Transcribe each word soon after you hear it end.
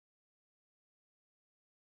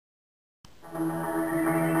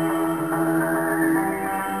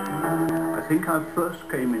think I first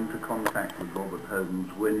came into contact with Robert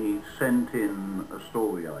Holmes when he sent in a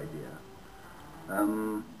story idea,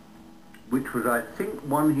 which was, I think,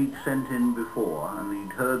 one he'd sent in before, and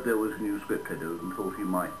he'd heard there was a new script to do and thought he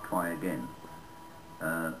might try again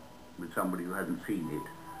with somebody who hadn't seen it.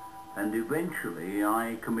 And eventually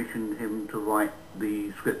I commissioned him to write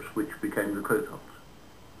the scripts which became the Troughton.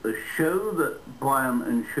 The show that Brian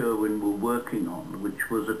and Sherwin were working on, which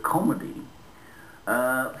was a comedy,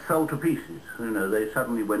 fell to pieces. You know, they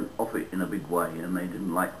suddenly went off it in a big way, and they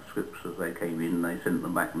didn't like the scripts as they came in. They sent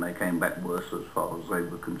them back, and they came back worse as far as they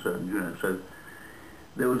were concerned. You know, so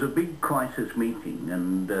there was a big crisis meeting,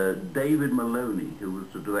 and David Maloney, who was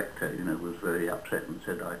the director, you know, was very upset and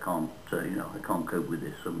said, "I can't, you know, I can't cope with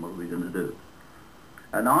this, and what are we going to do?"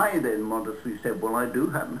 And I then modestly said, "Well, I do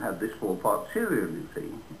happen to have this 4-part serial, you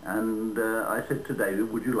see." And I said to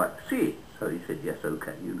David, "Would you like to see it?" So he said, "Yes,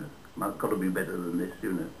 okay, you know, I've got to be better than this,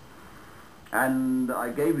 you know." And I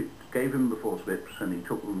gave him the 4 scripts, and he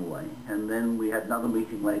took them away. And then we had another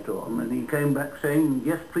meeting later on, and he came back saying,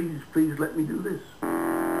 "Yes, please let me do this."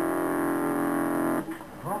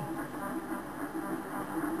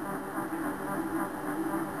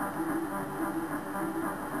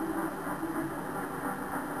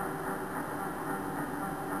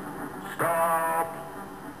 Stop!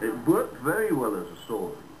 It worked very well as a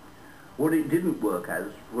story. What it didn't work as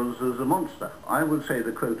was as a monster. I would say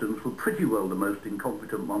the Troughton were pretty well the most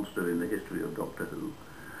incompetent monster in the history of Doctor Who.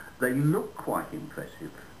 They looked quite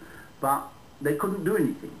impressive, but they couldn't do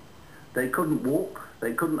anything. They couldn't walk,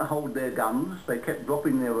 they couldn't hold their guns, they kept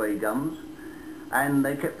dropping their ray guns, and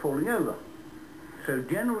they kept falling over. So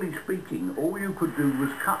generally speaking, all you could do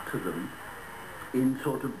was cut to them in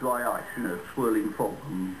sort of dry ice, you know, swirling fog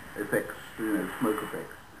and effects, you know, smoke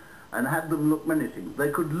effects, and had them look menacing.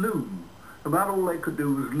 They could loom. About all they could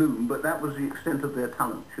do was loom, but that was the extent of their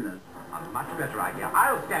talent, you know. A much better idea.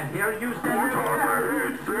 I'll stand here, you stand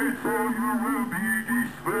here.